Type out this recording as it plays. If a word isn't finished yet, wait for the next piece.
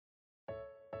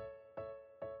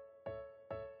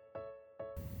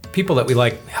people that we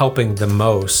like helping the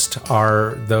most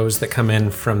are those that come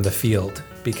in from the field,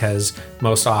 because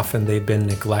most often they've been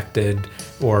neglected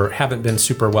or haven't been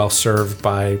super well served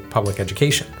by public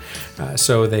education.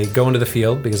 So they go into the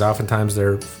field because oftentimes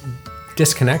they're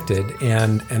disconnected,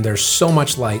 and there's so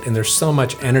much light and there's so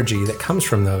much energy that comes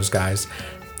from those guys,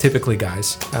 typically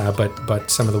guys,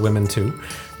 but some of the women too,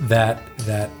 that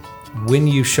when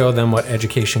you show them what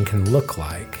education can look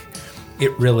like,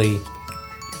 it really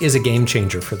is a game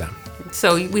changer for them.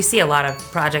 So we see a lot of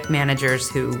project managers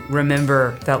who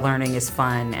remember that learning is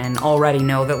fun and already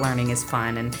know that learning is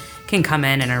fun and can come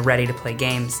in and are ready to play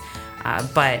games.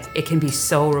 But it can be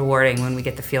so rewarding when we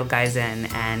get the field guys in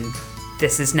and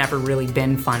this has never really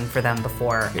been fun for them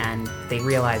before, and they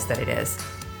realize that it is.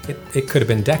 It could have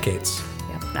been decades.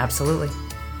 Yeah, absolutely.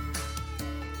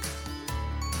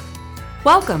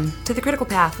 Welcome to The Critical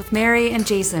Path with Mary and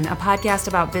Jason, a podcast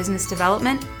about business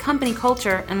development, company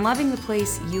culture, and loving the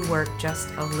place you work just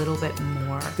a little bit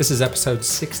more. This is episode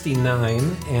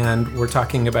 69, and we're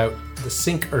talking about the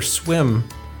sink or swim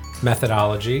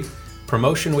methodology,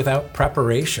 promotion without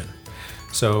preparation.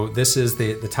 So this is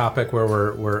the topic where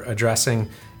we're addressing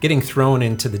getting thrown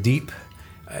into the deep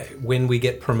when we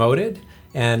get promoted.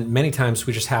 And many times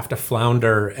we just have to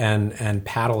flounder and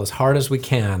paddle as hard as we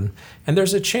can. And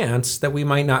there's a chance that we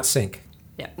might not sink.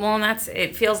 Yeah, well, and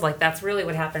it feels like that's really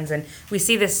what happens. And we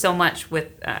see this so much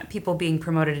with people being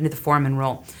promoted into the foreman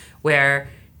role, where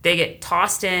they get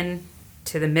tossed in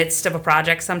to the midst of a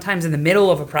project, sometimes in the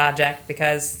middle of a project,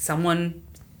 because someone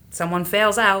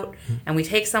fails out, and we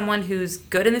take someone who's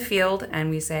good in the field and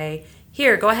we say,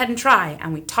 here, go ahead and try.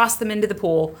 And we toss them into the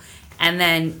pool. And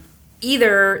then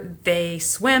either they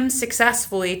swim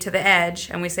successfully to the edge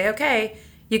and we say, okay,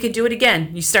 you can do it again.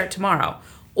 You start tomorrow.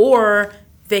 Or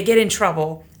they get in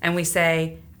trouble and we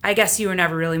say, I guess you were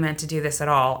never really meant to do this at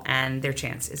all, and their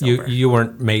chance is over. You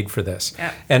weren't made for this.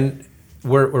 Yep. And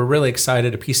we're really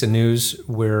excited. A piece of news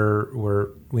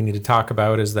we need to talk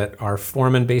about is that our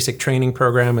Foreman Basic Training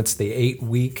Program, it's the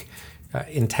 8-week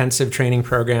intensive training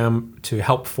program to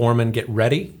help foremen get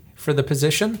ready for the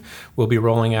position. We'll be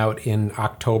rolling out in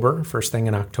October, first thing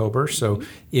in October. So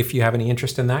if you have any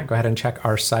interest in that, go ahead and check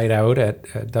our site out at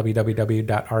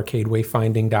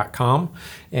www.arcadewayfinding.com.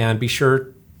 And be sure,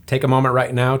 take a moment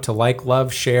right now to like,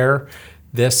 love, share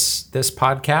this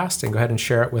podcast, and go ahead and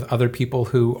share it with other people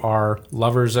who are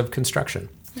lovers of construction.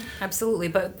 Absolutely.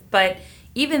 But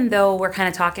even though we're kind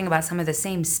of talking about some of the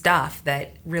same stuff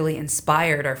that really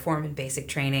inspired our Foreman Basic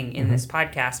Training in this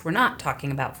podcast, we're not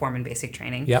talking about Foreman Basic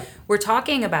Training. Yep. We're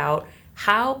talking about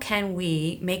how can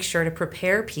we make sure to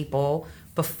prepare people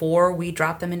before we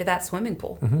drop them into that swimming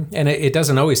pool. And it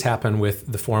doesn't always happen with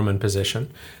the foreman position,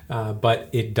 but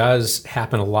it does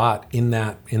happen a lot in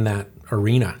that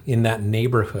arena, in that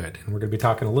neighborhood. And we're going to be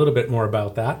talking a little bit more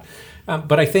about that.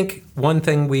 But I think one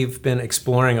thing we've been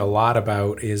exploring a lot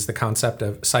about is the concept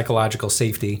of psychological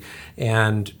safety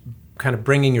and kind of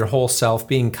bringing your whole self,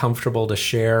 being comfortable to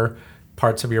share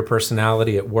parts of your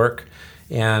personality at work,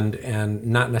 and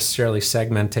not necessarily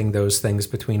segmenting those things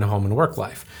between home and work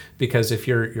life. Because if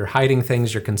you're hiding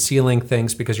things, you're concealing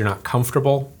things because you're not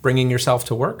comfortable bringing yourself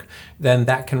to work, then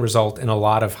that can result in a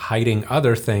lot of hiding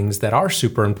other things that are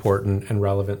super important and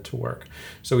relevant to work.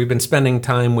 So we've been spending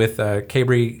time with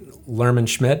Cabri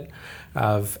Lerman-Schmidt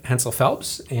of Hensel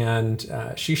Phelps, and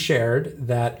she shared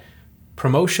that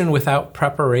promotion without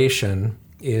preparation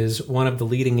is one of the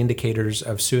leading indicators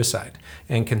of suicide.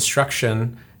 And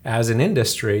construction as an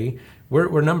industry,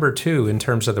 we're number 2 in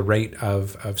terms of the rate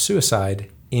of suicide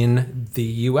in the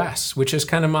U.S., which is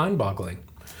kind of mind-boggling.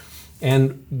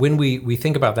 And when we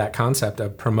think about that concept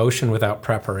of promotion without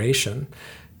preparation,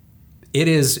 that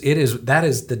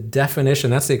is the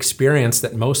definition, that's the experience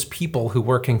that most people who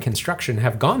work in construction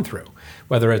have gone through,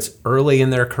 whether it's early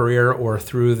in their career or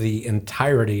through the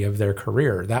entirety of their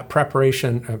career. That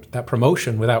preparation, that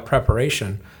promotion without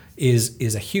preparation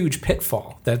is a huge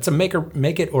pitfall. That's a make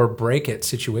it or break it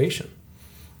situation.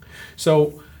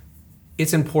 So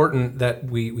it's important that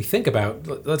we think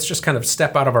about, let's just kind of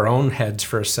step out of our own heads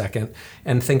for a second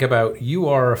and think about you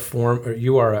are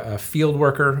a field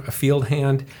worker, a field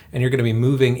hand, and you're going to be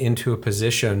moving into a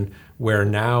position where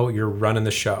now you're running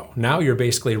the show. Now you're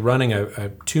basically running a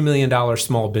 $2 million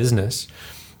small business,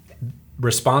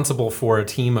 responsible for a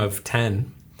team of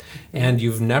 10. and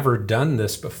you've never done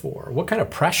this before. What kind of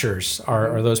pressures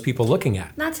are those people looking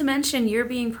at? Not to mention, you're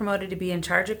being promoted to be in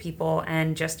charge of people,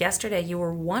 and just yesterday you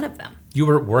were one of them. You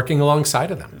were working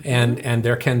alongside of them, and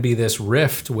there can be this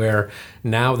rift where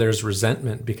now there's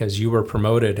resentment because you were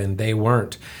promoted and they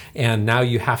weren't, and now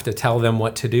you have to tell them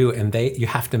what to do, and you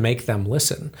have to make them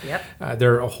listen. Yep.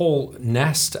 There are a whole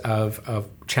nest of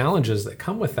challenges that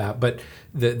come with that, but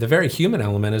the very human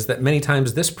element is that many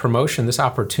times this promotion, this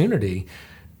opportunity,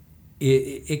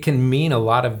 it can mean a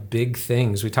lot of big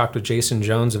things. We talked with Jason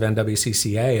Jones of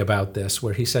NWCCA about this,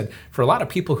 where he said for a lot of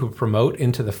people who promote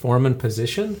into the foreman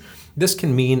position, this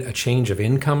can mean a change of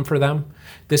income for them.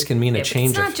 This can mean a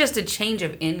change of... It's not just a change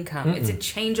of income. It's a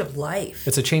change of life.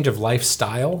 It's a change of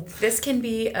lifestyle. This can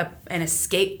be an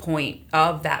escape point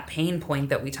of that pain point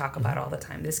that we talk about all the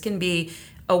time. This can be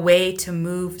a way to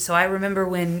move. So I remember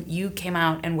when you came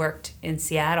out and worked in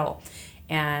Seattle,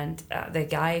 and the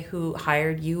guy who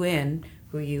hired you in,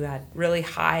 who you had really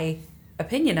high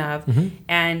opinion of,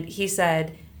 and he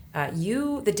said,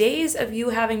 the days of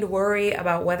you having to worry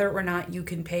about whether or not you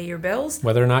can pay your bills,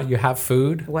 whether or not you have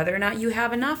food, whether or not you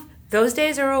have enough, those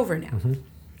days are over now.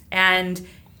 And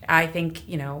I think,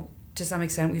 to some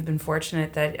extent, we've been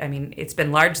fortunate that, it's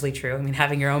been largely true.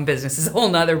 Having your own business is a whole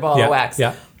nother ball of wax.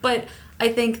 Yeah. But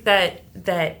I think that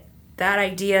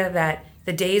idea that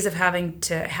the days of having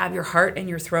to have your heart in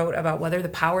your throat about whether the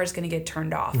power is going to get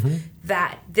turned off,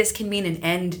 that this can mean an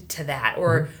end to that,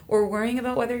 or worrying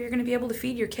about whether you're going to be able to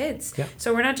feed your kids. Yeah.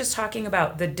 So we're not just talking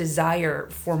about the desire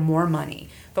for more money,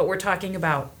 but we're talking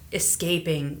about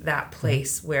escaping that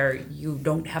place where you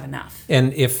don't have enough.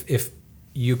 And if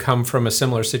you come from a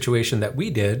similar situation that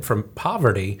we did, from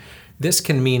poverty, this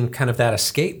can mean kind of that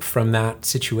escape from that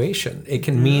situation. It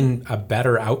can mean a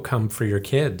better outcome for your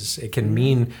kids. It can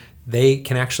mean they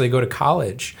can actually go to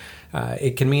college.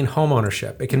 It can mean home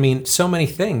ownership. It can mean so many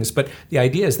things, but the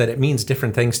idea is that it means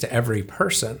different things to every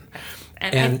person.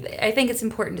 And I think it's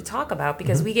important to talk about,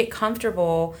 because we get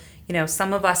comfortable,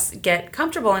 some of us get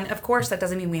comfortable, and of course that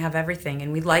doesn't mean we have everything,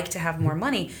 and we'd like to have more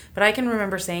money, but I can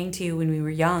remember saying to you when we were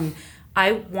young,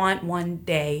 I want one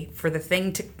day for the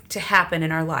thing to happen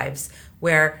in our lives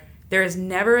where there is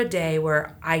never a day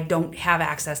where I don't have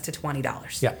access to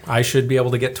 $20. Yeah, I should be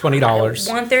able to get $20.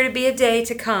 I want there to be a day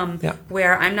to come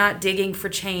where I'm not digging for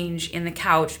change in the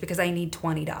couch because I need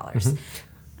 $20.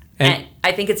 And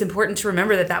I think it's important to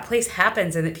remember that place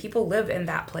happens and that people live in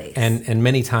that place. And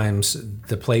many times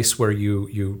the place where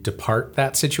you depart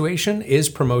that situation is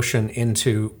promotion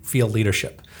into field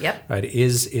leadership. Yep. Right?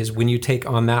 Is when you take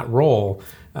on that role,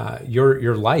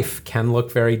 your life can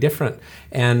look very different.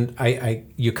 And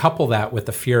you couple that with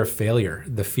the fear of failure,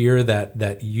 the fear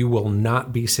that you will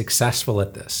not be successful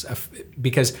at this.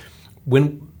 Because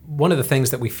one of the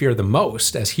things that we fear the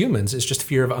most as humans is just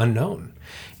fear of unknown.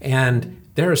 And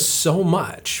there is so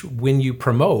much when you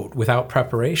promote without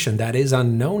preparation that is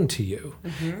unknown to you.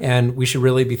 And we should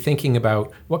really be thinking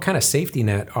about what kind of safety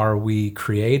net are we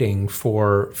creating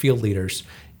for field leaders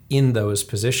in those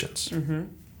positions.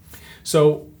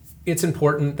 So it's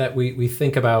important that we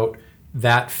think about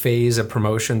that phase of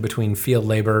promotion between field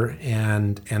labor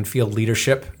and field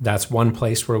leadership. That's one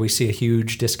place where we see a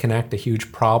huge disconnect, a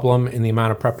huge problem in the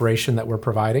amount of preparation that we're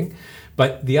providing.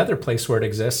 But the other place where it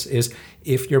exists is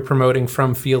if you're promoting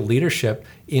from field leadership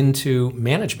into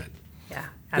management. Yeah,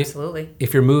 absolutely.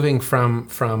 If you're moving from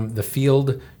the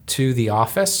field to the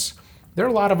office, there are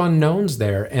a lot of unknowns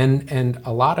there, and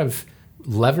a lot of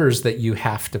levers that you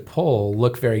have to pull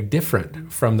look very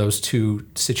different from those two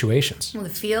situations. Well,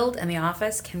 the field and the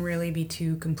office can really be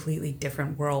two completely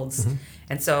different worlds.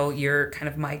 And so you're kind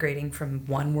of migrating from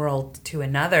one world to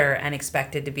another and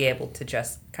expected to be able to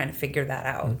just kind of figure that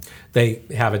out. They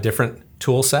have a different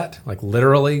tool set, like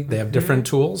literally they have different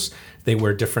tools. They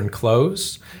wear different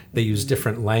clothes. They use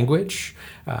different language.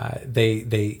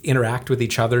 They interact with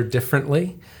each other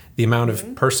differently. The amount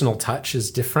of personal touch is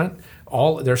different.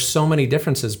 There's so many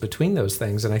differences between those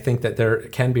things, and I think that there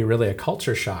can be really a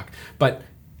culture shock. But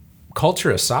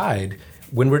culture aside,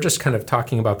 when we're just kind of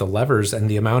talking about the levers and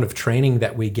the amount of training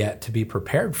that we get to be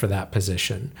prepared for that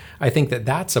position, I think that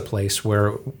that's a place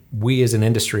where we as an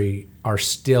industry are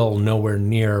still nowhere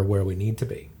near where we need to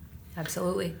be.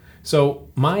 Absolutely. So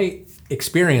my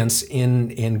experience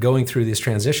in going through these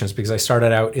transitions, because I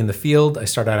started out in the field, I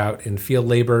started out in field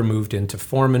labor, moved into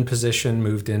foreman position,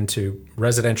 moved into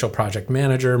residential project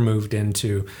manager, moved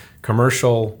into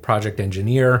commercial project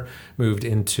engineer, moved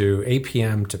into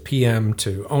APM to PM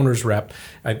to owner's rep.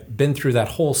 I've been through that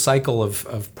whole cycle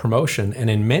of promotion, and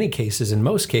in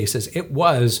most cases, it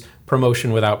was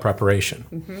promotion without preparation.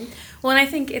 Mm-hmm. Well, and I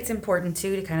think it's important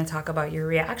too to kind of talk about your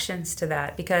reactions to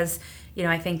that, because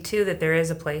I think too that there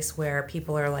is a place where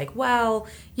people are like, well,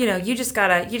 you just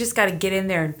gotta get in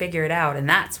there and figure it out, and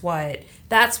that's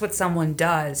what someone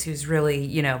does who's really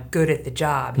good at the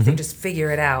job. If they just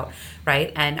figure it out,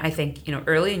 right? And I think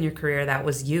early in your career that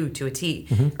was you to a T.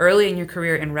 Early in your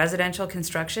career in residential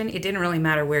construction, it didn't really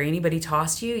matter where anybody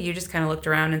tossed you. You just kind of looked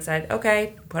around and said,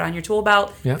 okay, put on your tool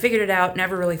belt, figured it out.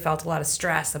 Never really felt a lot of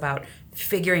stress about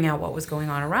figuring out what was going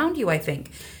on around you, I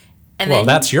think. And well,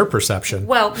 that's your perception.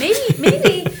 Well,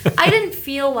 maybe I didn't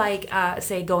feel like,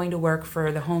 say, going to work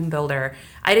for the home builder,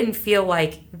 I didn't feel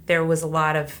like there was a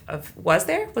lot of was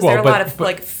there? Was there a lot of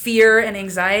like fear and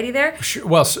anxiety there? Sure.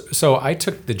 Well, so I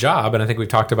took the job, and I think we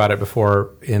talked about it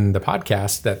before in the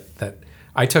podcast, that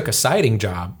I took a siding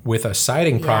job with a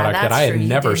siding product that I had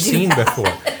never seen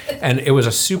before. And it was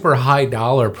a super high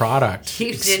dollar product,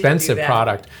 expensive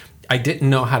product. I didn't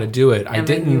know how to do it. And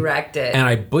then you wrecked it. And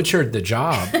I butchered the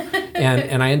job.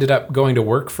 And I ended up going to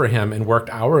work for him and worked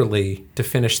hourly to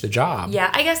finish the job.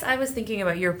 Yeah, I guess I was thinking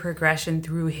about your progression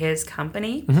through his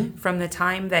company from the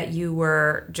time that you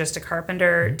were just a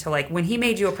carpenter to like when he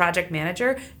made you a project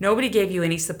manager. Nobody gave you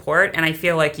any support, and I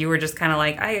feel like you were just kind of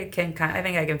like, I think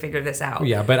I can figure this out.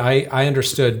 Yeah, but I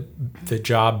understood the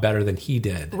job better than he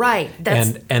did. Right.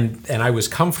 And I was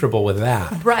comfortable with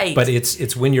that. Right. But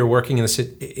it's when you're working in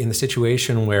the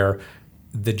situation where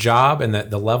the job and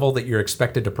the level that you're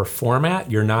expected to perform at,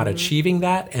 you're not achieving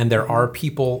that, and there are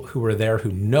people who are there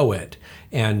who know it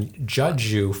and judge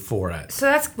you for it. So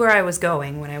that's where I was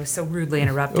going when I was so rudely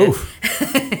interrupted.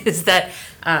 Is that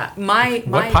my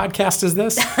what podcast is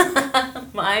this?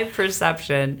 My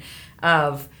perception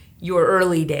of your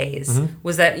early days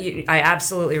was that I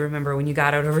absolutely remember when you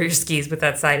got out over your skis with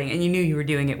that siding, and you knew you were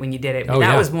doing it when you did it. But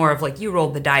that was more of like you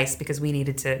rolled the dice because we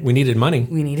needed money.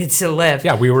 We needed to live.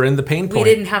 Yeah, we were in the pain point. We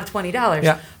didn't have $20.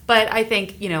 Yeah. But I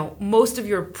think, most of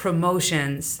your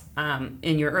promotions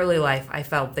in your early life, I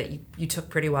felt that you took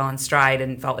pretty well in stride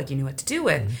and felt like you knew what to do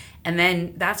with. And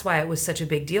then that's why it was such a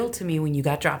big deal to me when you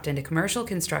got dropped into commercial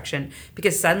construction,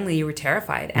 because suddenly you were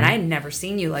terrified. And I had never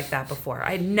seen you like that before.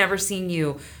 I had never seen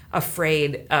you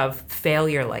afraid of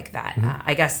failure like that.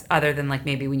 I guess other than like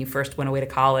maybe when you first went away to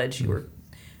college, you were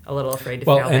a little afraid to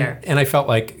fail there. And I felt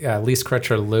like Lise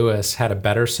Crutcher Lewis had a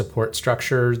better support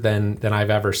structure than I've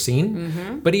ever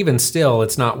seen. But even still,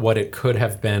 it's not what it could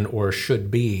have been or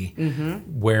should be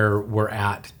where we're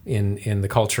at in the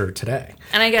culture today.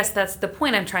 And I guess that's the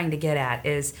point I'm trying to get at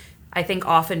is I think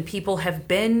often people have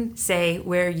been, say,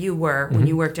 where you were when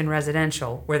you worked in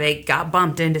residential, where they got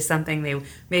bumped into something they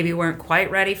maybe weren't quite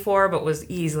ready for, but was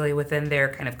easily within their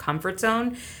kind of comfort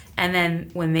zone. And then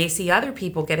when they see other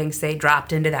people getting, say,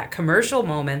 dropped into that commercial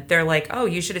moment, they're like, oh,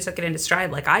 you should have took it into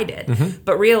stride like I did.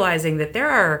 But realizing that there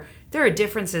are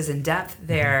differences in depth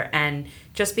there. And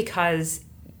just because,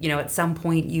 at some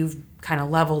point you've kind of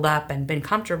leveled up and been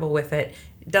comfortable with it,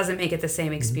 doesn't make it the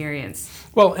same experience.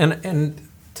 Well, and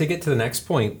to get to the next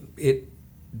point,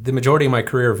 the majority of my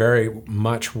career very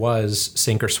much was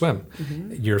sink or swim.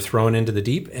 You're thrown into the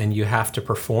deep and you have to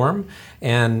perform.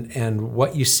 And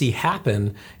what you see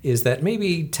happen is that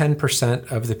maybe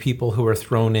 10% of the people who are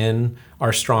thrown in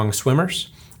are strong swimmers.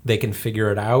 They can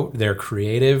figure it out. They're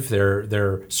creative.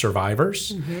 They're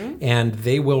survivors. And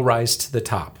they will rise to the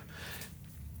top.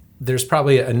 There's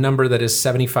probably a number that is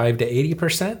 75 to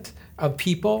 80% of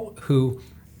people who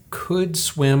could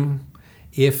swim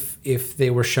if they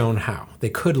were shown how. They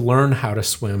could learn how to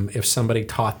swim if somebody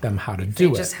taught them how to do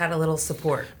it. They just had a little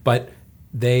support. But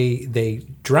they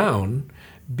drown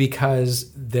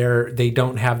because they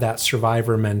don't have that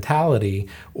survivor mentality,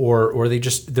 or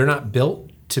they're not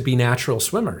built to be natural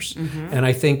swimmers. And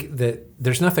I think that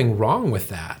there's nothing wrong with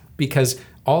that, because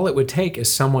all it would take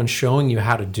is someone showing you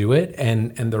how to do it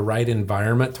and the right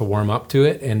environment to warm up to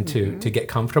it and to get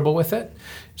comfortable with it.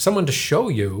 Someone to show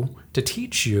you, to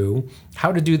teach you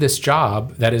how to do this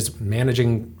job that is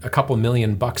managing a couple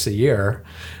 $1,000,000 a year.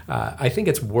 I think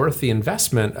it's worth the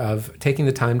investment of taking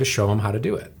the time to show them how to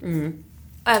do it.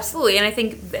 Absolutely. And I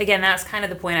think, again, that's kind of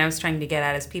the point I was trying to get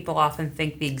at, is people often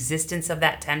think the existence of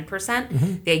that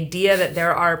 10%, the idea that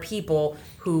there are people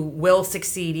who will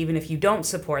succeed even if you don't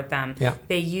support them,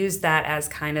 they use that as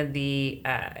kind of the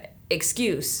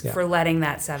excuse for letting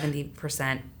that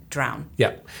 70% drown.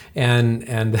 Yeah.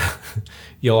 And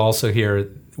you'll also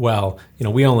hear, well,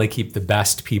 we only keep the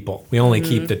best people. We only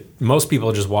keep most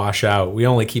people just wash out. We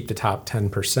only keep the top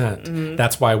 10%.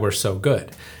 That's why we're so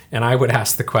good. And I would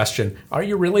ask the question, are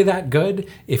you really that good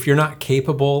if you're not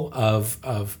capable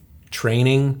of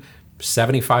training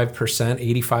 75%,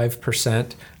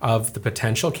 85% of the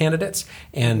potential candidates,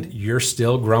 and you're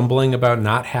still grumbling about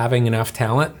not having enough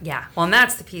talent? Yeah. Well, and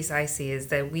that's the piece I see, is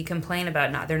that we complain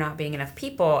about there not being enough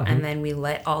people, and then we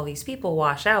let all these people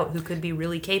wash out who could be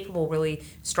really capable, really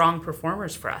strong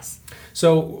performers for us.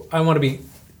 So I want to be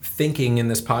thinking in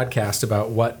this podcast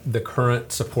about what the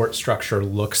current support structure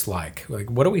looks like. Like,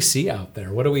 what do we see out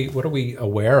there? What are we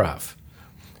aware of?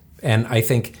 And I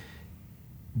think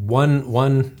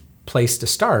one place to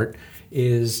start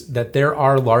is that there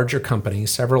are larger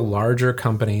companies, several larger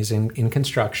companies in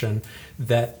construction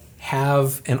that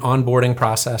have an onboarding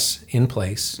process in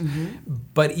place.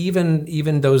 But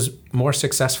even those more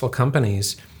successful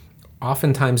companies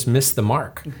oftentimes miss the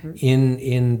mark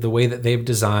in the way that they've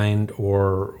designed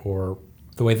or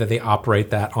the way that they operate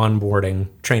that onboarding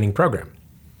training program.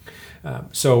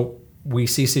 So we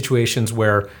see situations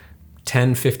where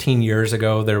 10, 15 years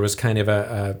ago, there was kind of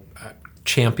a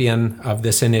champion of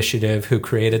this initiative who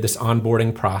created this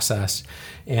onboarding process,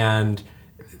 and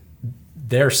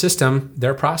their system,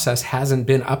 their process hasn't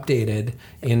been updated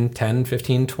in 10,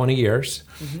 15, 20 years.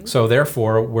 So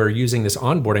therefore, we're using this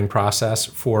onboarding process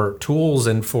for tools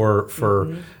and for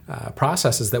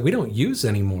processes that we don't use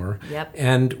anymore. Yep.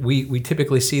 And we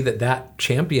typically see that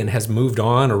champion has moved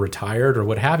on or retired or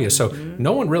what have you. So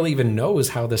no one really even knows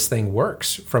how this thing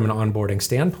works from an onboarding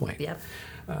standpoint. Yep.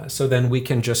 So then we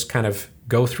can just kind of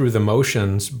go through the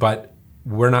motions, but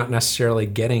we're not necessarily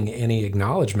getting any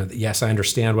acknowledgement that, yes, I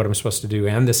understand what I'm supposed to do,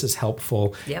 and this is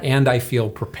helpful, and I feel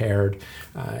prepared.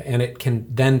 And it can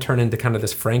then turn into kind of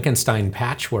this Frankenstein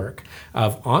patchwork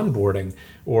of onboarding,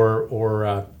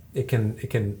 or it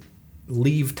can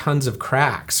leave tons of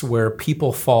cracks where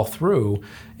people fall through,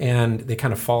 and they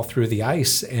kind of fall through the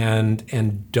ice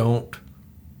and don't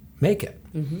make it.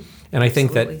 And I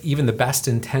think that even the best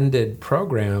intended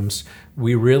programs,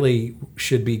 we really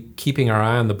should be keeping our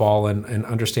eye on the ball and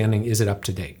understanding, is it up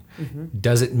to date?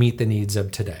 Does it meet the needs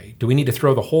of today? Do we need to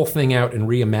throw the whole thing out and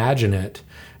reimagine it?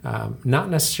 Not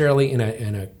necessarily in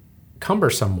a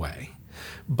cumbersome way,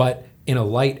 but in a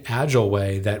light, agile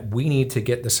way, that we need to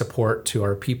get the support to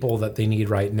our people that they need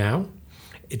right now.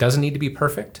 It doesn't need to be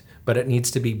perfect, but it needs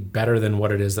to be better than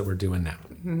what it is that we're doing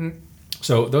now.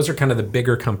 So those are kind of the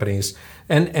bigger companies,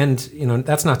 and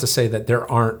that's not to say that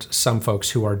there aren't some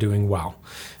folks who are doing well,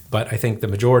 but I think the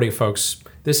majority of folks,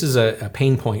 this is a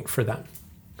pain point for them.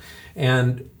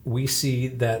 And we see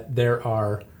that there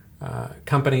are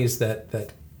companies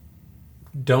that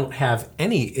don't have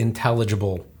any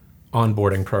intelligible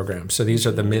onboarding programs. So these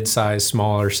are the mid-size,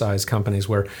 smaller size companies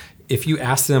where if you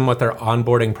ask them what their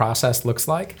onboarding process looks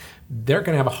like, they're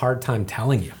going to have a hard time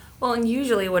telling you. Well, and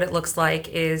usually what it looks like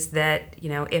is that,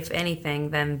 if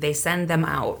anything, then they send them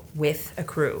out with a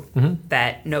crew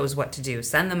that knows what to do.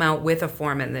 Send them out with a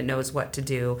foreman that knows what to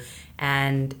do.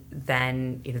 And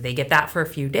then they get that for a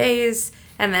few days,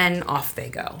 and then off they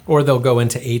go. Or they'll go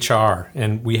into HR,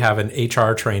 and we have an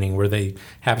HR training where they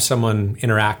have someone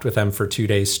interact with them for 2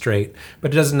 days straight,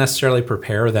 but it doesn't necessarily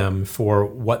prepare them for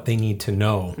what they need to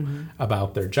know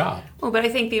about their job. Well, but I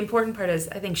think the important part is,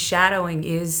 I think shadowing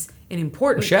is an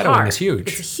important shadowing part. Is huge.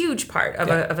 It's a huge part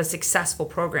of a successful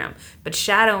program. But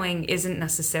shadowing isn't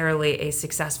necessarily a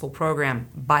successful program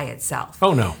by itself.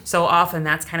 Oh, no. So often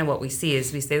that's kind of what we see,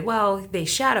 is we say, well, they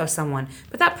shadow someone.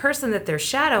 But that person that they're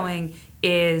shadowing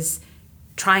is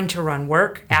trying to run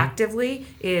work actively,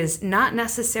 is not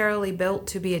necessarily built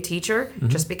to be a teacher.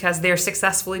 Just because they're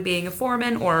successfully being a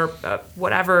foreman or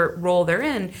whatever role they're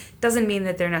in doesn't mean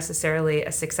that they're necessarily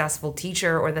a successful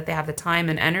teacher, or that they have the time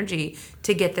and energy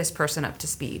to get this person up to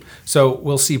speed. So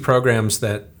we'll see programs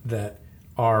that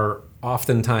are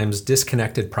oftentimes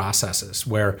disconnected processes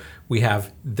where we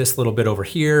have this little bit over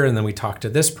here, and then we talk to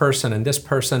this person and this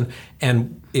person.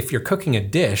 And if you're cooking a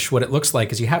dish, what it looks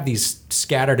like is you have these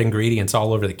scattered ingredients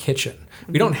all over the kitchen.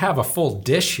 We don't have a full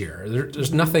dish here.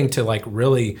 There's nothing to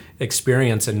really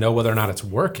experience and know whether or not it's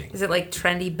working. Is it like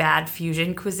trendy bad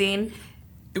fusion cuisine?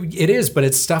 It is, but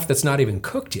it's stuff that's not even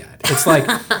cooked yet. It's like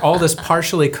all this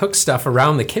partially cooked stuff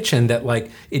around the kitchen that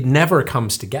it never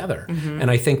comes together. And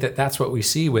I think that that's what we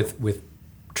see with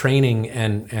training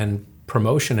and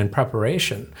promotion and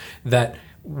preparation, that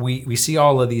we see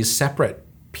all of these separate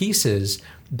pieces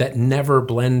that never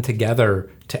blend together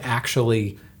to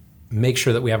actually make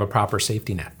sure that we have a proper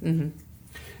safety net.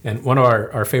 And one of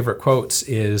our favorite quotes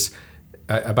is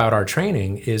about our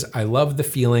training is, I love the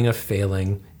feeling of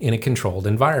failing in a controlled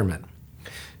environment.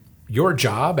 Your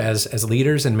job as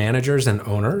leaders and managers and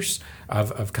owners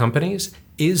of companies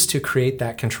is to create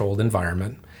that controlled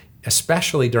environment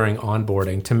especially during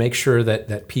onboarding, to make sure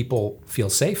that people feel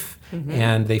safe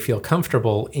and they feel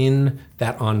comfortable in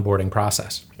that onboarding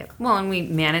process. Yep. Well, and we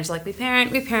manage like we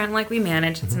parent like we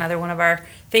manage. It's another one of our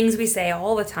things we say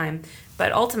all the time.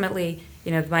 But ultimately,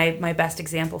 my best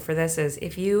example for this is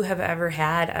if you have ever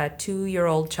had a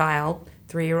 2-year-old child,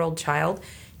 3-year-old child,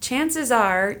 chances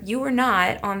are you were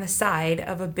not on the side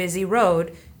of a busy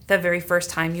road the very first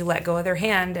time you let go of their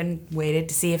hand and waited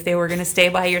to see if they were going to stay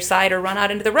by your side or run out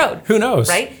into the road. Who knows?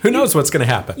 Right? Who knows what's going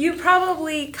to happen? You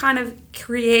probably kind of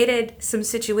created some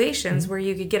situations where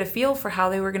you could get a feel for how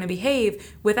they were going to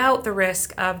behave without the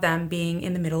risk of them being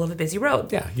in the middle of a busy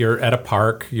road. Yeah, you're at a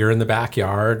park, you're in the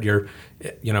backyard, you're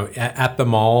at the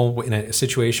mall in a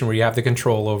situation where you have the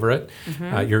control over it.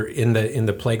 You're in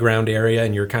the playground area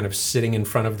and you're kind of sitting in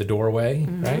front of the doorway,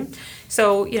 right?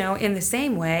 So, in the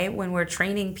same way, when we're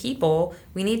training people,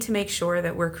 we need to make sure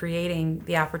that we're creating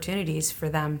the opportunities for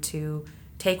them to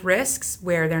take risks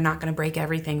where they're not going to break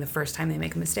everything the first time they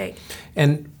make a mistake.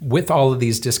 And with all of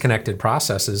these disconnected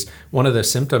processes, one of the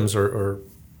symptoms or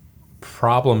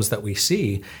problems that we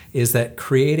see is that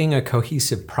creating a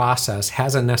cohesive process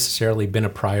hasn't necessarily been a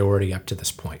priority up to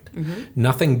this point.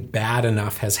 Nothing bad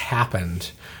enough has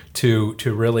happened to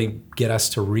really get us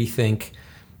to rethink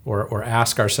or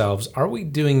ask ourselves, are we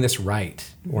doing this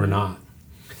right or not?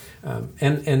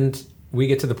 And we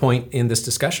get to the point in this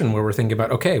discussion where we're thinking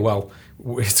about, okay, well,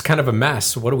 it's kind of a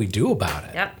mess. What do we do about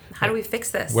it? Yep. How do we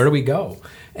fix this? Where do we go?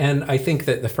 And I think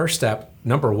that the first step,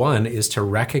 number one, is to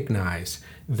recognize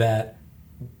that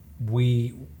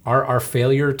our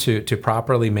failure to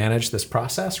properly manage this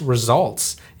process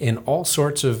results in all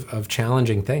sorts of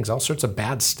challenging things, all sorts of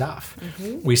bad stuff.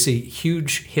 We see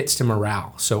huge hits to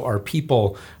morale. So our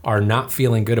people are not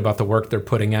feeling good about the work they're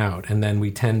putting out, and then we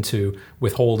tend to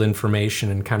withhold information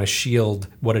and kind of shield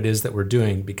what it is that we're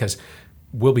doing because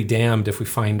we'll be damned if we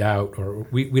find out, or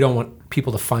we don't want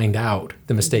people to find out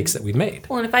the mistakes that we've made.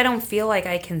 Well, and if I don't feel like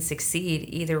I can succeed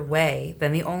either way,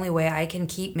 then the only way I can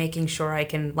keep making sure I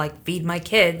can feed my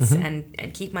kids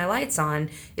and keep my lights on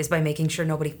is by making sure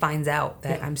nobody finds out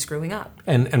that I'm screwing up.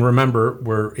 And remember,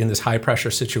 we're in this high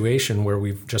pressure situation where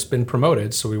we've just been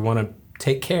promoted, so we want to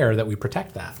take care that we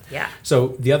protect that. Yeah.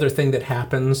 So the other thing that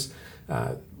happens,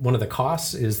 one of the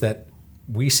costs is that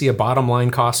we see a bottom line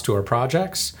cost to our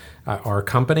projects, our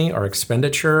company, our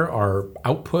expenditure, our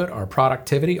output, our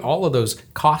productivity, all of those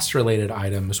cost-related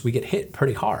items, we get hit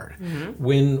pretty hard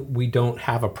when we don't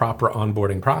have a proper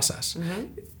onboarding process.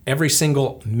 Every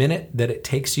single minute that it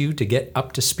takes you to get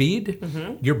up to speed,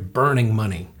 you're burning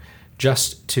money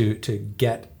just to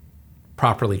get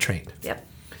properly trained. Yep.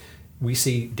 We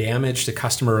see damage to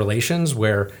customer relations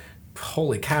where,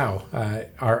 holy cow,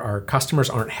 our customers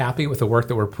aren't happy with the work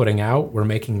that we're putting out. We're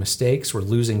making mistakes. We're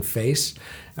losing face.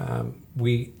 And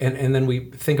then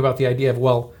we think about the idea of,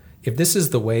 well, if this is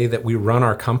the way that we run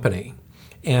our company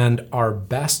and our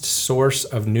best source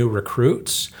of new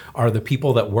recruits are the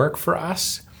people that work for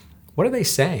us, what are they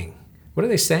saying? What are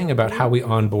they saying about how we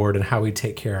onboard and how we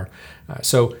take care?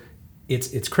 So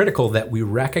it's critical that we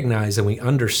recognize and we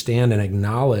understand and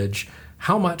acknowledge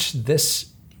how much this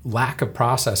lack of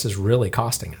process is really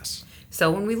costing us.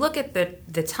 So when we look at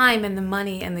the time and the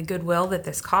money and the goodwill that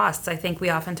this costs, I think we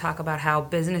often talk about how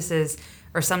businesses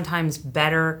are sometimes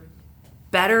better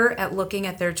at looking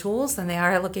at their tools than they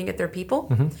are at looking at their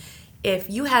people. If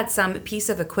you had some piece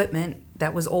of equipment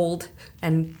that was old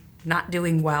and not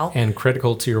doing well and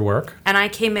critical to your work, and I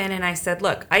came in and I said,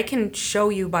 look, I can show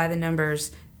you by the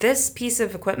numbers this piece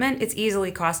of equipment, it's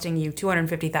easily costing you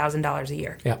 $250,000 a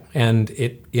year. Yeah, and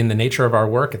in the nature of our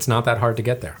work, it's not that hard to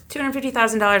get there.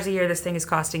 $250,000 a year this thing is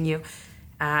costing you.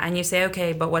 And you say,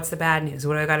 okay, but what's the bad news?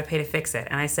 What do I got to pay to fix it?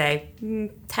 And I say,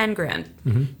 10 grand.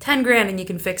 10 grand and you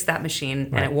can fix that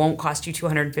machine and it won't cost you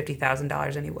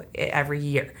 $250,000 anyway every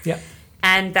year. Yeah.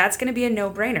 And that's going to be a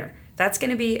no-brainer. That's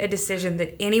going to be a decision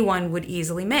that anyone would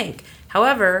easily make.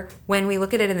 However, when we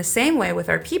look at it in the same way with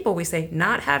our people, we say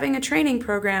not having a training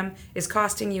program is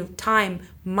costing you time,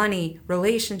 money,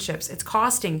 relationships. It's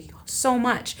costing so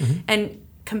much. And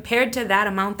compared to that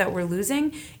amount that we're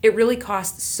losing, it really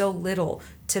costs so little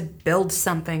to build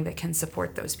something that can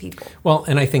support those people. Well,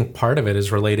 and I think part of it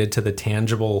is related to the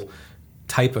tangible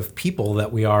type of people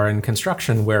that we are in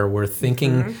construction, where we're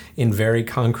thinking in very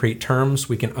concrete terms.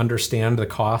 We can understand the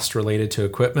cost related to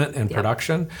equipment and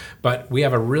production, but we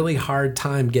have a really hard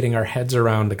time getting our heads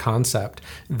around the concept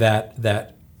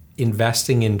that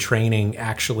investing in training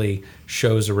actually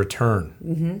shows a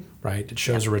return, right? It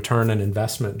shows a return on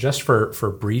investment just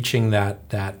for breaching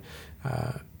that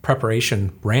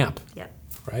preparation ramp. Yep.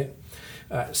 right?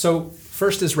 So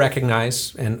first is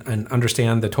recognize and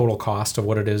understand the total cost of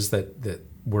what it is that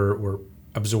we're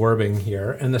absorbing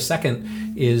here. And the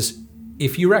second is,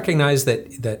 if you recognize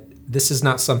that this is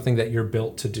not something that you're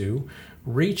built to do,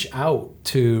 reach out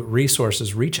to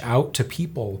resources, reach out to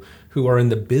people who are in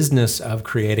the business of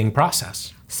creating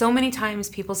process. So many times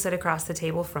people sit across the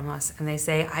table from us and they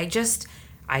say, I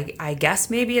guess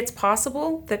maybe it's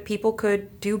possible that people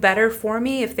could do better for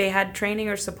me if they had training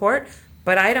or support,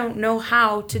 but I don't know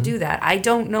how to do that. I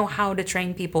don't know how to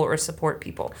train people or support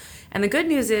people. And the good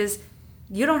news is,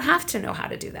 you don't have to know how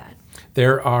to do that.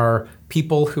 There are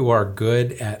people who are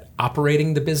good at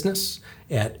operating the business,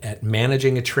 at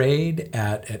managing a trade,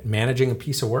 at managing a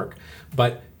piece of work.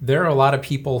 But there are a lot of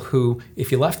people who,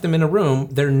 if you left them in a room,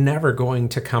 they're never going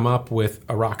to come up with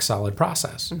a rock solid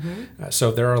process.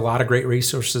 So there are a lot of great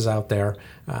resources out there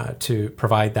to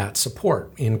provide that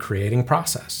support in creating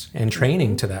process and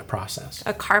training to that process.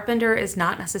 A carpenter is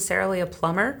not necessarily a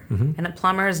plumber, and a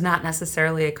plumber is not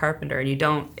necessarily a carpenter. And you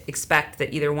don't expect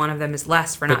that either one of them is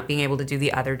less for not being able to do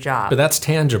the other job. But that's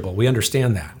tangible. We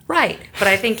understand that. Right. But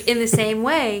I think in the same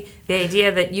way, the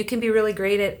idea that you can be really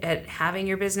great at having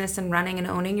your business and running and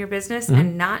owning your business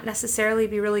and not necessarily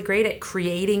be really great at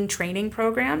creating training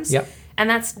programs. Yep. And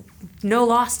that's no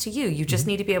loss to you. You just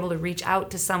need to be able to reach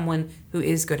out to someone who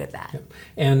is good at that. Yep.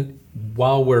 And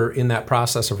while we're in that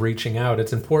process of reaching out,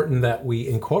 it's important that we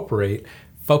incorporate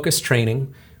focused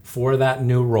training for that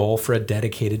new role for a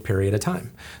dedicated period of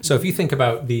time. So if you think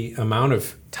about the amount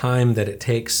of time that it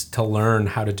takes to learn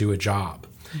how to do a job,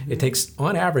 it takes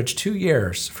on average 2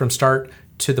 years from start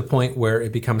to the point where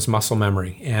it becomes muscle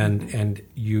memory, and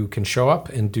you can show up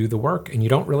and do the work, and you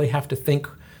don't really have to think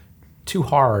too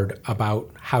hard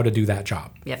about how to do that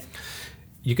job. Yep.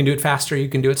 You can do it faster, you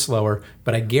can do it slower,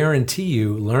 but I guarantee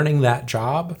you learning that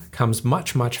job comes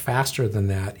much, much faster than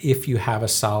that if you have a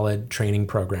solid training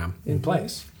program in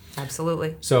place.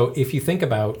 Absolutely. So if you think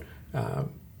about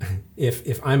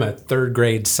if I'm a third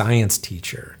grade science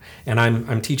teacher and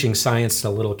I'm teaching science to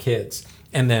little kids,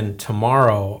 and then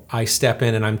tomorrow I step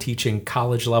in and I'm teaching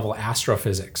college level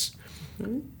astrophysics,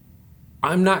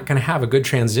 I'm not going to have a good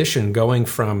transition going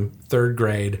from third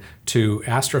grade to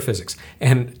astrophysics.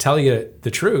 And tell you the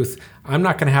truth, I'm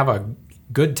not going to have a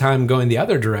good time going the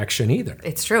other direction either.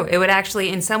 It's true. It would actually,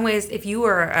 in some ways, if you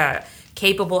were a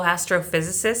capable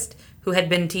astrophysicist who had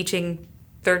been teaching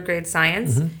third grade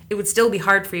science, it would still be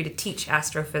hard for you to teach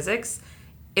astrophysics.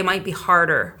 It might be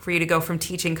harder for you to go from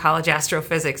teaching college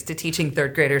astrophysics to teaching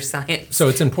third grader science. So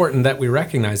it's important that we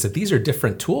recognize that these are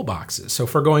different toolboxes. So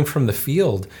if we're going from the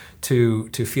field to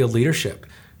field leadership,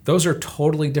 those are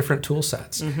totally different tool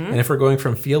sets. And if we're going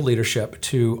from field leadership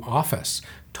to office,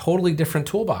 totally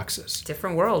different toolboxes.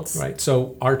 Different worlds. Right.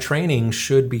 So our training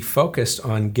should be focused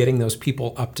on getting those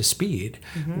people up to speed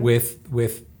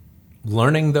with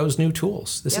learning those new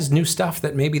tools. This is new stuff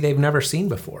that maybe they've never seen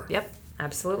before. Yep.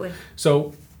 Absolutely.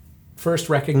 So first,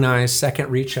 recognize.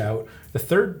 Second, reach out. The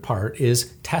third part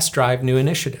is test drive new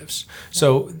initiatives.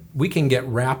 So we can get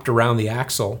wrapped around the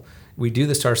axle. We do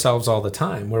this to ourselves all the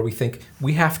time, where we think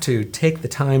we have to take the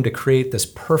time to create this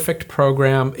perfect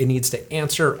program. It needs to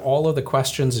answer all of the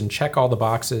questions and check all the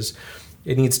boxes.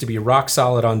 It needs to be rock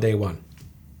solid on day one.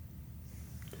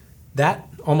 That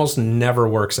almost never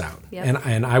works out. Yep.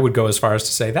 And I would go as far as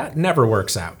to say that never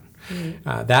works out.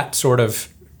 That sort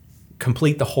of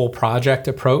complete the whole project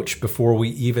approach before we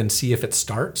even see if it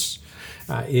starts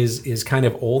is kind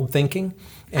of old thinking.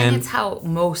 And it's how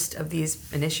most of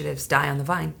these initiatives die on the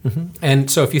vine. And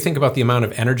so if you think about the amount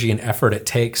of energy and effort it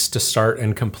takes to start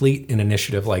and complete an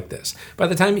initiative like this, by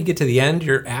the time you get to the end,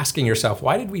 you're asking yourself,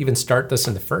 why did we even start this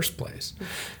in the first place?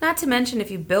 Not to mention,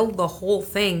 if you build the whole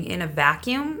thing in a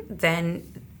vacuum,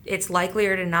 then it's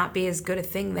likelier to not be as good a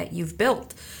thing that you've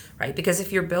built. Right? Because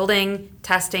if you're building,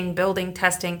 testing,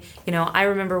 I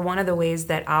remember one of the ways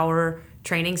that our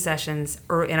training sessions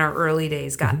in our early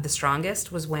days got the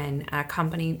strongest was when a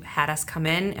company had us come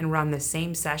in and run the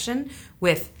same session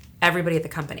with everybody at the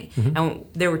company. And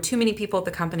there were too many people at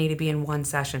the company to be in one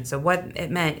session. So what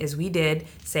it meant is we did,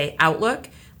 say, Outlook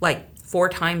like 4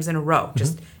 times in a row.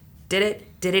 Just did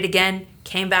it again,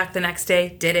 came back the next day,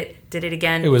 did it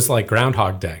again. It was like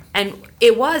Groundhog Day. And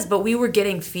it was, but we were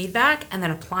getting feedback and then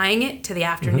applying it to the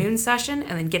afternoon session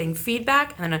and then getting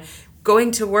feedback and then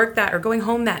going to work going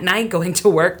home that night, going to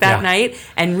work that night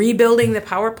and rebuilding the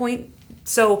PowerPoint.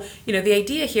 So, the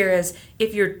idea here is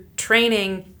if you're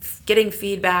training, getting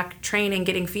feedback, training,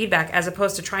 getting feedback, as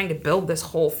opposed to trying to build this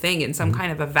whole thing in some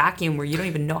kind of a vacuum where you don't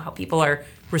even know how people are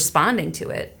responding to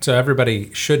it. So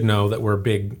everybody should know that we're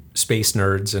big space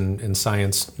nerds and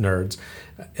science nerds.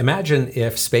 Imagine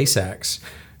if SpaceX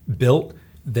built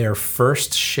their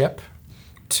first ship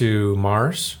to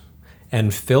Mars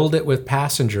and filled it with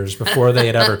passengers before they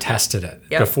had ever tested it,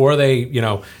 before they,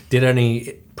 did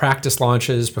any practice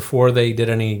launches, before they did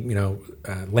any,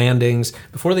 landings,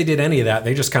 before they did any of that,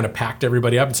 they just kind of packed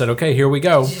everybody up and said, okay, here we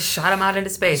go. Just shot them out into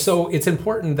space. So it's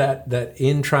important that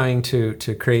in trying to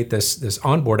create this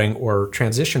onboarding or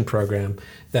transition program,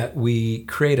 that we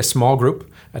create a small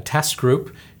group, a test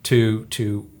group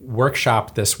to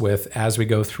workshop this with as we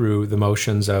go through the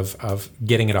motions of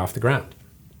getting it off the ground.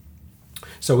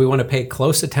 So we want to pay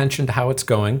close attention to how it's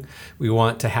going. We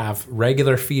want to have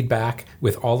regular feedback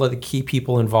with all of the key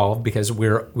people involved, because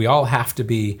we all have to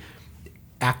be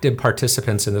active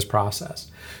participants in this process.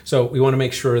 So we want to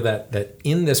make sure that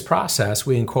in this process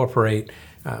we incorporate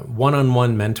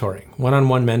one-on-one mentoring.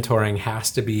 One-on-one mentoring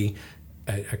has to be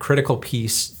a critical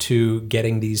piece to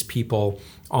getting these people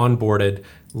onboarded,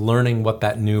 learning what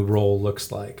that new role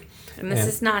looks like. And this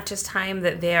is not just time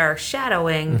that they are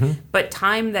shadowing, but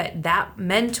time that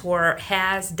mentor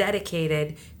has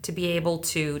dedicated to be able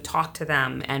to talk to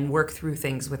them and work through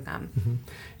things with them.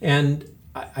 And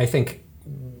I think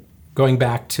going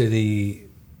back to the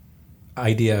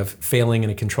idea of failing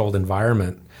in a controlled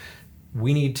environment,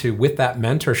 we need to, with that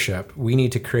mentorship, we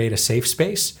need to create a safe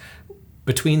space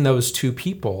between those two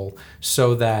people,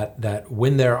 so that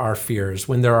when there are fears,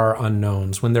 when there are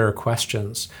unknowns, when there are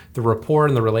questions, the rapport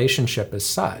and the relationship is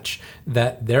such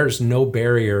that there's no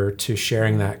barrier to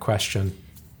sharing that question.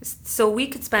 So we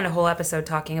could spend a whole episode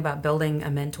talking about building a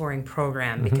mentoring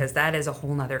program, because that is a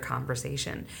whole nother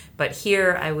conversation. But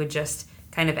here I would just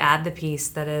kind of add the piece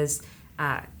that is,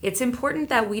 it's important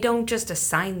that we don't just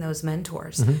assign those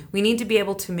mentors. We need to be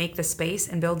able to make the space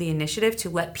and build the initiative to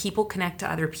let people connect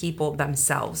to other people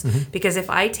themselves. Because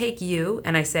if I take you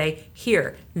and I say,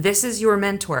 here, this is your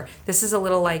mentor. This is a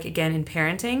little like, again, in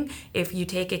parenting, if you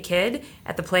take a kid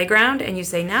at the playground and you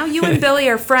say, now you and Billy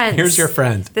are friends. Here's your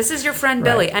friend. This is your friend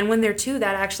Billy. And when they're two,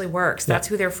 that actually works. That's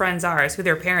who their friends are. It's who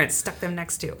their parents stuck them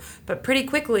next to. But pretty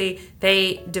quickly,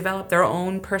 they develop their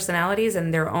own personalities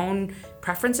and their own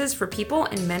preferences for people,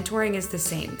 and mentoring is the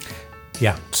same.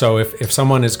 Yeah. So if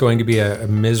someone is going to be a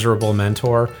miserable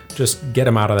mentor, just get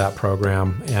them out of that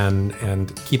program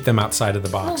and keep them outside of the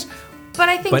box.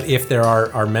 Well, but if there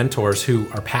are mentors who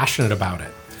are passionate about it.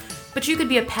 But you could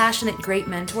be a passionate, great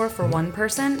mentor for one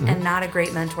person and not a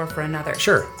great mentor for another.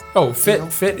 Sure. Oh,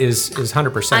 fit is 100%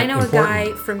 important. I know a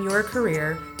guy from your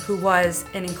career who was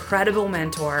an incredible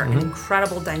mentor, an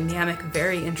incredible, dynamic,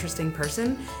 very interesting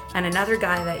person, and another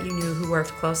guy that you knew who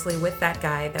worked closely with that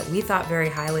guy that we thought very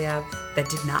highly of that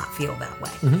did not feel that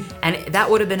way. And that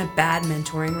would have been a bad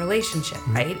mentoring relationship,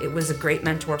 right? It was a great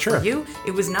mentor for you.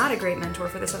 It was not a great mentor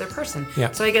for this other person. Yeah.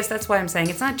 So I guess that's why I'm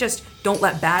saying it's not just don't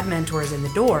let bad mentors in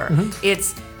the door.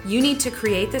 It's you need to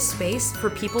create this space for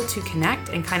people to connect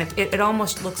and kind of, it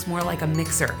almost looks more like a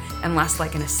mixer and less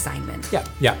like an assignment.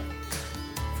 Yeah.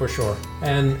 For sure.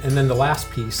 And then the last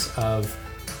piece of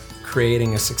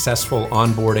creating a successful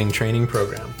onboarding training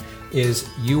program is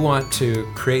you want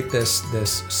to create this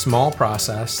small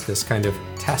process, this kind of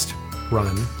test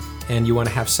run, and you want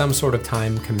to have some sort of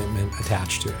time commitment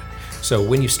attached to it. So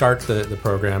when you start the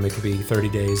program, it could be 30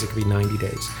 days, it could be 90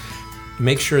 days.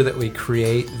 Make sure that we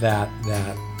create that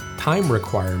time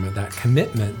requirement, that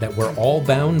commitment that we're all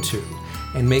bound to,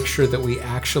 and make sure that we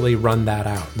actually run that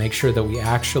out. Make sure that we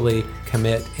actually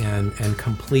commit and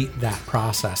complete that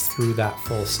process through that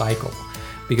full cycle.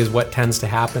 Because what tends to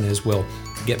happen is we'll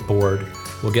get bored,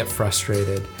 we'll get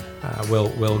frustrated,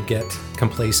 we'll get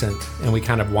complacent, and we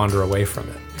kind of wander away from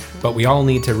it. But we all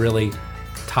need to really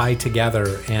tie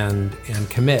together and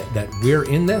commit that we're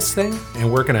in this thing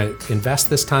and we're going to invest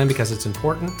this time because it's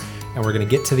important, and we're going to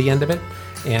get to the end of it,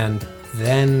 and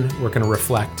then we're going to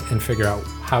reflect and figure out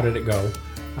how did it go,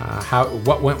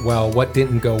 what went well, what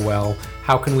didn't go well,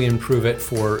 how can we improve it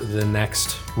for the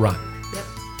next run. Yep,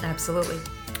 absolutely.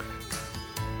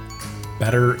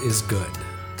 Better is good.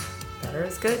 Better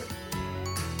is good.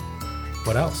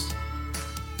 What else?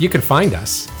 You can find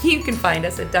us. You can find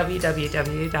us at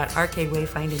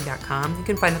www.arcadewayfinding.com. You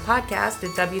can find the podcast at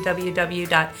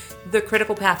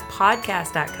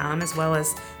www.thecriticalpathpodcast.com, as well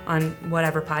as on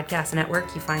whatever podcast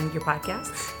network you find your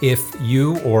podcasts. If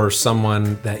you or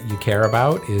someone that you care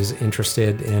about is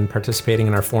interested in participating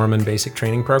in our Foreman Basic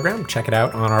Training Program, check it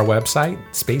out on our website.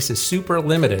 Space is super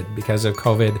limited because of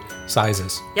COVID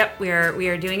sizes. Yep, we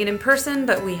are doing it in person,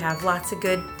 but we have lots of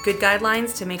good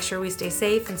guidelines to make sure we stay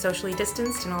safe and socially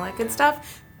distanced and all that good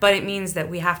stuff. But it means that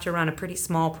we have to run a pretty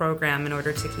small program in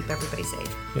order to keep everybody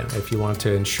safe. Yeah, if you want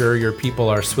to ensure your people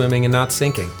are swimming and not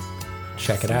sinking,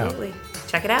 check it out. Absolutely.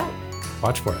 Check it out.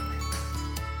 Watch for it.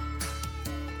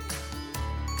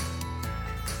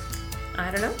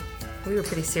 I don't know. We were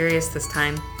pretty serious this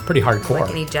time. Pretty hardcore. Not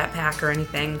like any jetpack or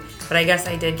anything. But I guess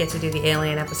I did get to do the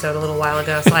alien episode a little while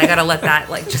ago, so I got to let that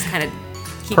like just kind of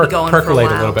keep me going percolate for a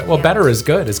while. little bit. Well, better is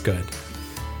good is good.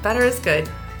 Better is good.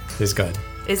 Is good.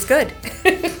 Is good.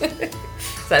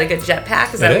 Is that a good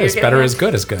jetpack? Is that what you're getting better at? is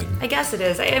good is good. I guess it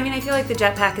is. I mean, I feel like the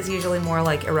jetpack is usually more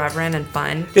like irreverent and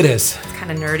fun. It is. It's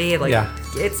kind of nerdy. Like, Yeah.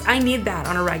 I need that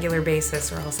on a regular basis,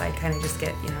 or else I kind of just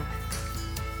get,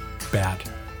 Bad.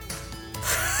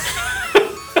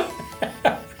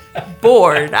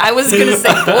 bored. I was gonna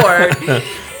say bored.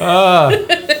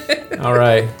 All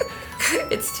right.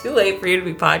 It's too late for you to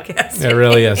be podcasting. It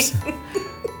really is.